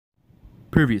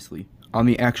Previously on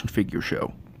the Action Figure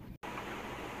Show.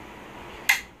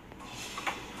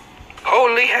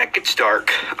 Holy heck, it's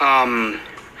dark.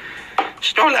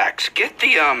 Snorlax, get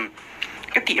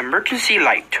the emergency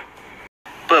light.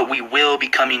 But we will be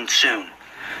coming soon.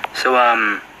 So,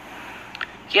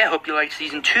 yeah, hope you liked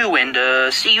season 2,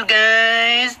 and, see you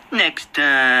guys next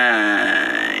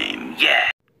time. Yeah.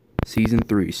 Season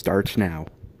 3 starts now.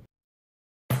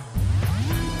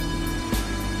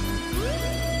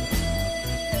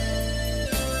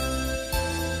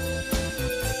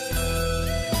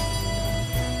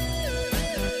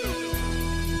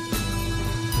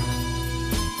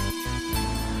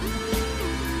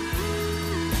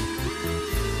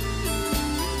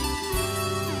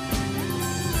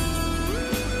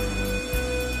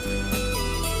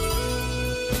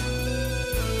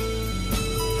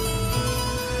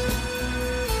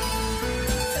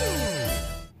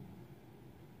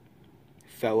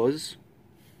 Fellas.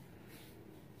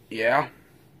 Yeah?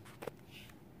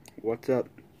 What's up?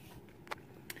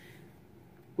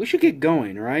 We should get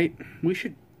going, right? We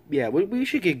should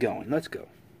get going. Let's go.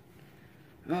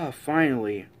 Oh,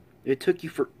 finally. It took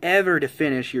you forever to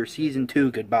finish your Season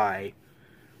 2 goodbye.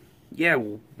 Yeah,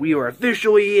 we are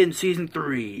officially in Season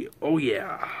 3. Oh,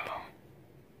 yeah.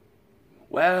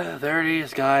 Well, there it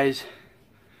is, guys.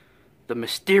 The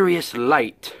mysterious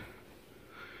light.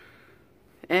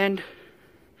 And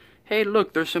hey,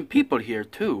 look, there's some people here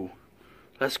too.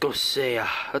 Let's go say a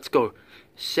hi.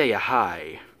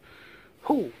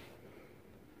 Who?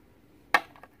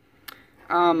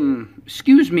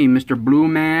 Excuse me, Mr. Blue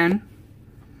Man.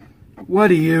 What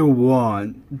do you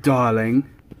want, darling?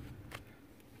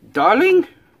 Darling?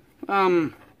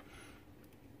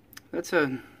 That's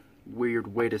a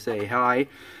weird way to say hi.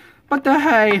 But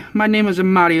hey, my name is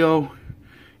Mario.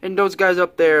 And those guys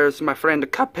up there is my friend the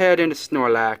Cuphead and the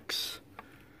Snorlax.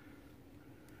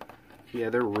 Yeah,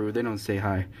 they're rude. They don't say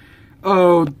hi.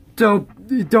 Oh,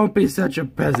 don't be such a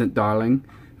peasant, darling.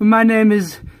 My name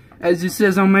is, as it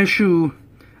says on my shoe,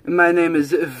 my name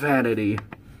is Vanity.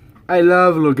 I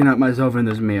love looking at myself in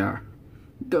this mirror.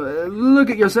 Look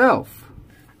at yourself.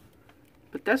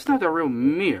 But that's not a real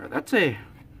mirror. That's a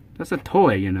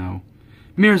toy, you know.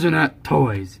 Mirrors are not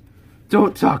toys.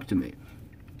 Don't talk to me.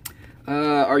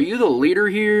 Are you the leader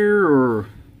here, or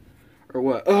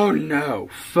what? Oh no,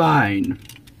 fine.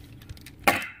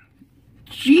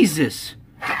 Jesus!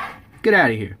 Get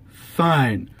out of here.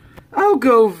 Fine. I'll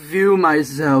go view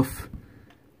myself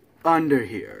under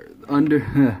here.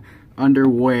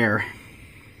 Underwear.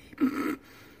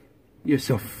 You're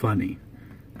so funny.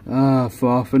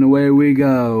 Off and away we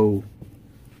go.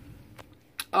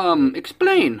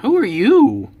 Explain. Who are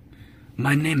you?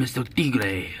 My name is El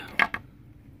Tigre.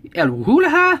 El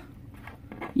Hulaha?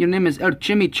 Your name is El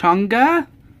Chimichanga?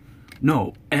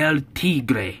 No, El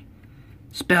Tigre.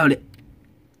 Spelled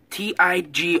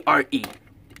T-I-G-R-E.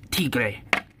 Tigre.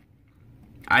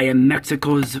 I am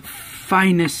Mexico's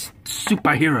finest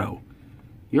superhero.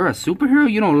 You're a superhero?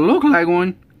 You don't look like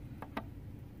one.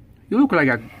 You look like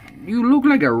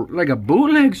a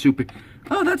bootleg super.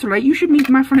 Oh, that's right. You should meet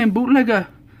my friend Bootlegger.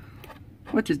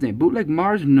 What's his name? Bootleg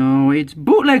Mars? No, it's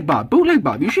Bootleg Bob. Bootleg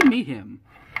Bob. You should meet him.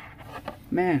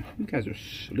 Man, you guys are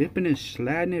slipping and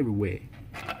sliding everywhere.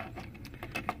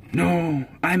 No,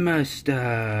 I must,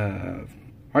 Are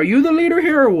you the leader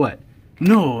here or what?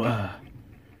 No,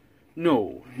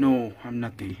 no, I'm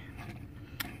not the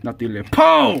leader.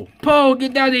 Poe,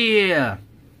 get out of here!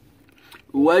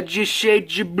 What'd you say,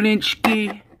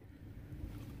 Jablinski?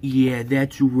 Yeah,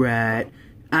 that's right.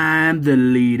 I'm the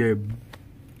leader,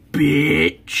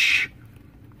 bitch.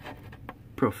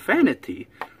 Profanity.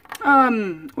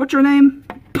 What's your name?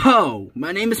 Poe.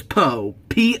 My name is Poe.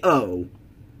 P-O.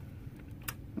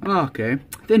 Okay.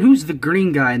 Then who's the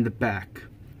green guy in the back?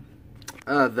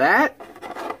 That's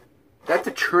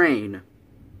a train.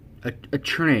 A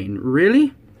train.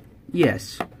 Really?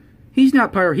 Yes. He's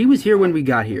not part of... He was here when we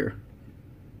got here.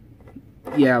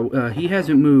 Yeah, he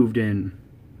hasn't moved in...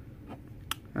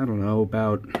 I don't know,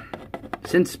 about...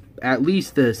 Since at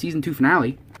least the Season 2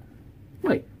 finale.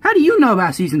 Wait, how do you know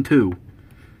about Season 2?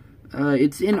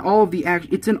 It's in all of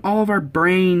it's in all of our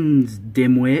brains,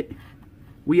 dimwit.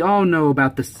 We all know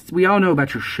about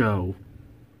your show.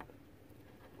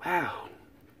 Wow.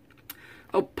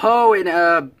 Oh, Poe and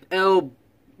El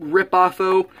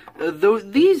Ripoffo.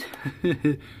 These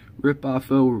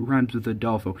Ripoffo rhymes with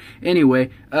Adolfo. Anyway,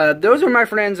 those are my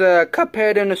friends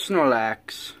Cuphead and a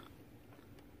Snorlax.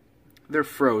 They're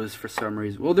froze for some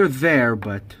reason. Well, they're there,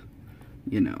 but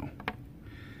you know.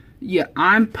 Yeah,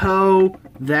 I'm Poe.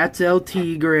 That's El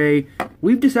Tigre.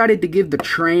 We've decided to give the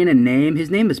train a name.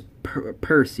 His name is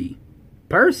Percy.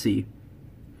 Percy?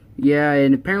 Yeah,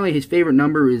 and apparently his favorite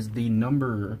number is the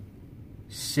number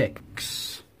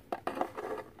 6.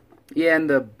 Yeah, and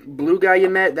the blue guy you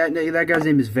met, that guy's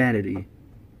name is Vanity.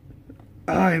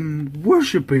 I'm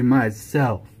worshiping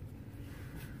myself.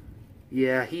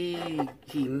 Yeah, he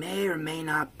may or may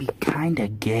not be kinda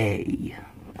gay.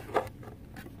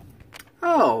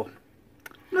 Oh,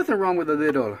 nothing wrong with a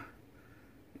little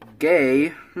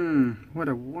gay. What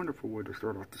a wonderful way to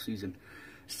start off the season.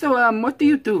 So, what do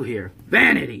you do here?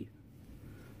 Vanity!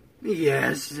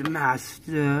 Yes,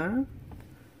 master.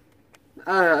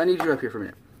 I need you up here for a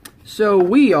minute. So,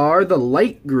 we are the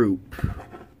light group.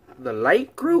 The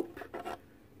light group?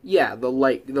 Yeah, the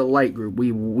light group.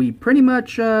 We pretty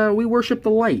much, we worship the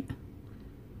light.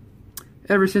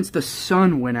 Ever since the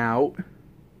sun went out,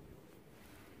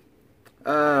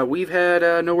 we've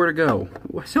had, nowhere to go.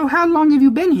 So, how long have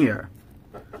you been here?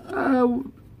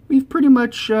 We've pretty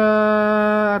much,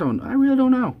 I really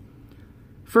don't know.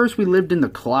 First, we lived in the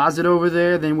closet over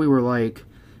there. Then we were like,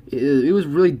 it was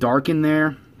really dark in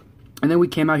there. And then we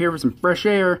came out here for some fresh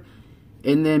air.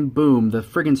 And then, boom, the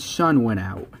friggin' sun went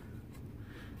out.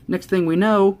 Next thing we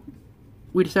know,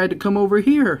 we decided to come over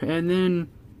here. And then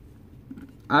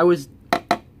I was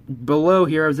below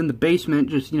here. I was in the basement,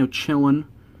 just, chilling.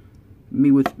 Me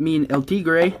and El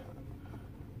Tigre.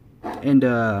 And,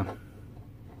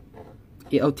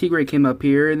 yeah, El Tigre came up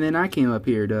here, and then I came up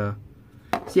here to...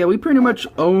 So yeah, we pretty much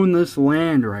own this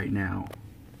land right now.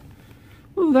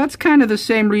 Well, that's kind of the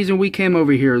same reason we came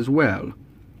over here as well.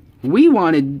 We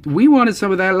wanted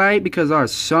some of that light because our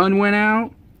sun went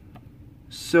out.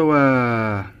 So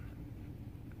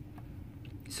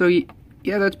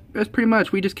yeah, that's pretty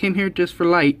much. We just came here just for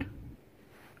light.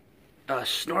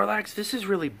 Snorlax, this is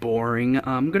really boring.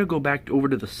 I'm gonna go back over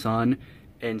to the sun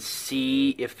and see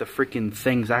if the freaking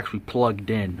thing's actually plugged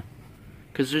in.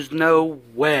 Because there's no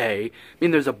way. I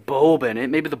mean, there's a bulb in it.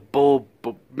 Maybe the bulb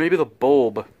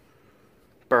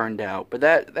burned out. But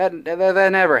that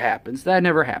never happens. That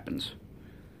never happens.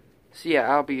 So yeah,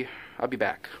 I'll be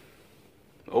back.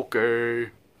 Okay.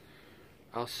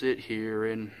 I'll sit here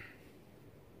and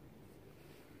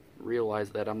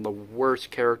realize that I'm the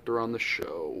worst character on the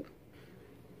show.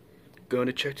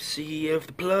 Gonna check to see if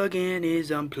the plug-in is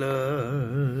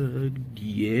unplugged.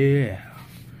 Yeah.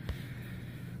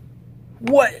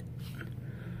 What?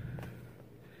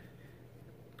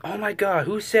 Oh my god,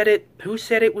 who said it? Who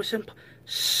said it was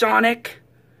Sonic?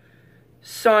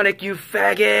 Sonic, you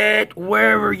faggot!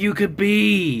 Wherever you could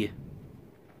be!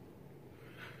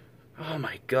 Oh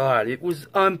my god, it was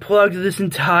unplugged this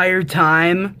entire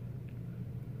time?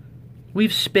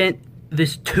 We've spent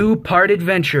this 2-part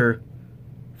adventure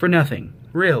for nothing,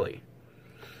 really.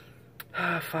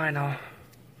 Fine,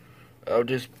 I'll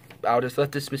just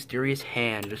let this mysterious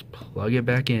hand just plug it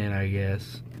back in, I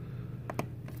guess.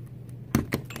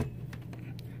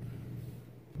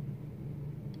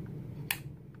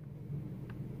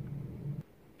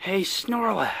 Hey,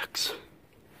 Snorlax.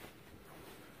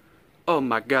 Oh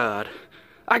my god.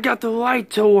 I got the light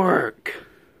to work.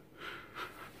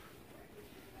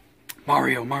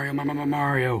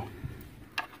 Mario.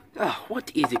 Oh,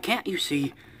 what is it? Can't you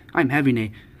see? I'm having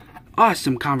a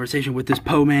awesome conversation with this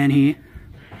Po-Man here.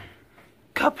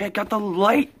 Cuphead got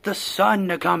the sun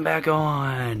to come back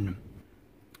on.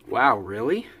 Wow,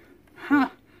 really? Huh.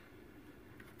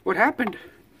 What happened?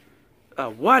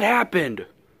 What happened?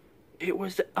 It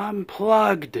was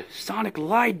unplugged. Sonic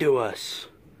lied to us.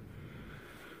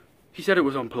 He said it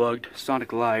was unplugged.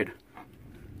 Sonic lied.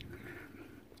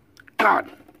 God.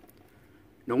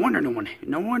 No wonder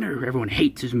everyone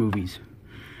hates his movies.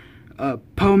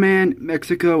 Po-Man,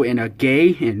 Mexico, and a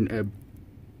gay, and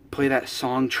play that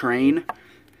song Train.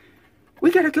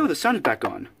 We gotta go, the sun's back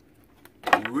on.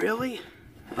 Really?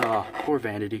 Oh, poor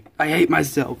Vanity. I hate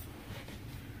myself.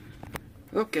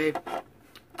 Okay.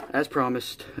 As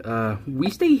promised, we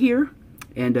stay here,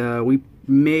 and we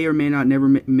may or may not never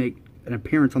make an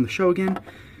appearance on the show again.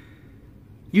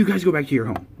 You guys go back to your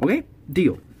home, okay?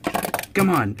 Deal. Come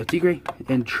on, El Tigre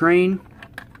and Train.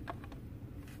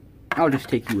 I'll just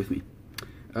take you with me.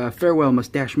 Farewell,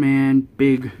 Mustache Man,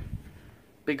 big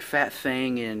fat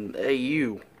thing, and hey,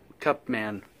 you, Cup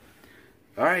Man.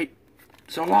 Alright,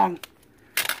 so long.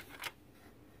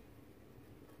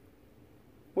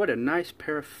 What a nice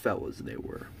pair of fellas they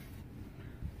were.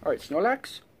 Alright,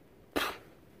 Snorlax,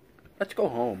 let's go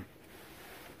home.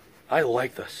 I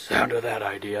like the sound of that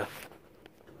idea.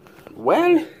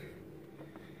 Well,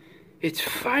 it's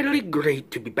finally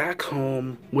great to be back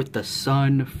home with the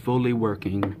sun fully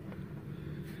working.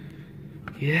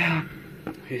 Yeah,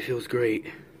 it feels great.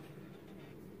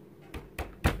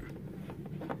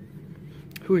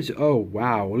 Who is... Oh,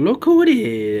 wow. Look who it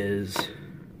is.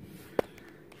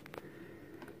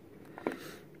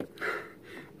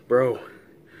 bro.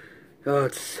 Oh,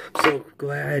 it's so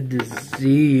glad to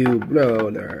see you,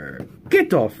 brother.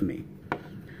 Get off me.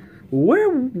 Where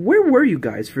were you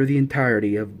guys for the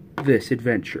entirety of this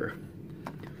adventure?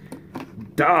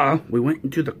 Duh, we went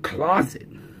into the closet.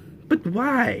 But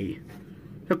why?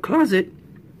 The closet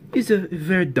is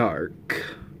very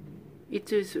dark.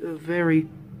 It is very,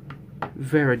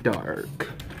 very dark.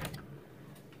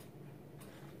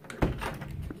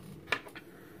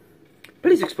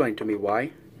 Please explain to me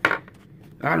why.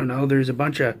 I don't know, there's a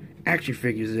bunch of action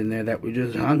figures in there that we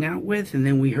just hung out with, and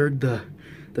then we heard the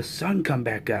sun come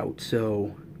back out,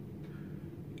 so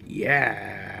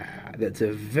yeah, that's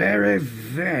a very,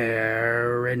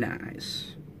 very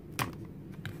nice.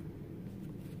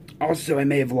 Also, I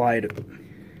may have lied.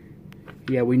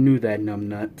 Yeah, we knew that,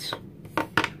 numbnuts.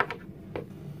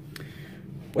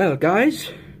 Well, guys,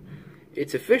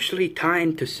 it's officially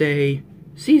time to say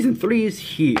Season 3 is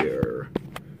here.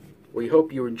 We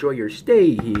hope you enjoy your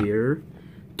stay here.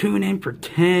 Tune in for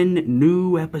 10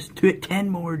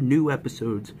 more new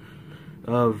episodes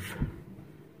of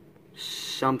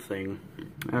something.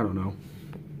 I don't know.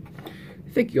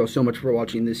 Thank you all so much for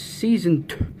watching this Season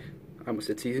 2. I almost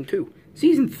said Season 2.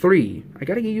 Season 3. I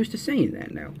gotta get used to saying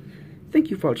that now. Thank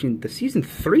you for watching the Season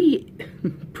 3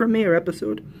 premiere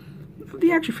episode of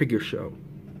the Action Figure Show.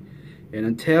 And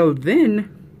until then,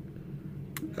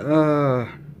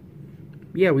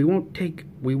 yeah, we will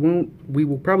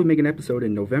probably make an episode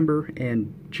in November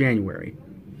and January,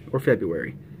 or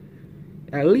February.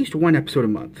 At least one episode a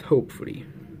month, hopefully.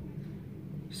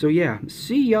 So yeah,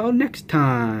 see y'all next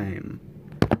time.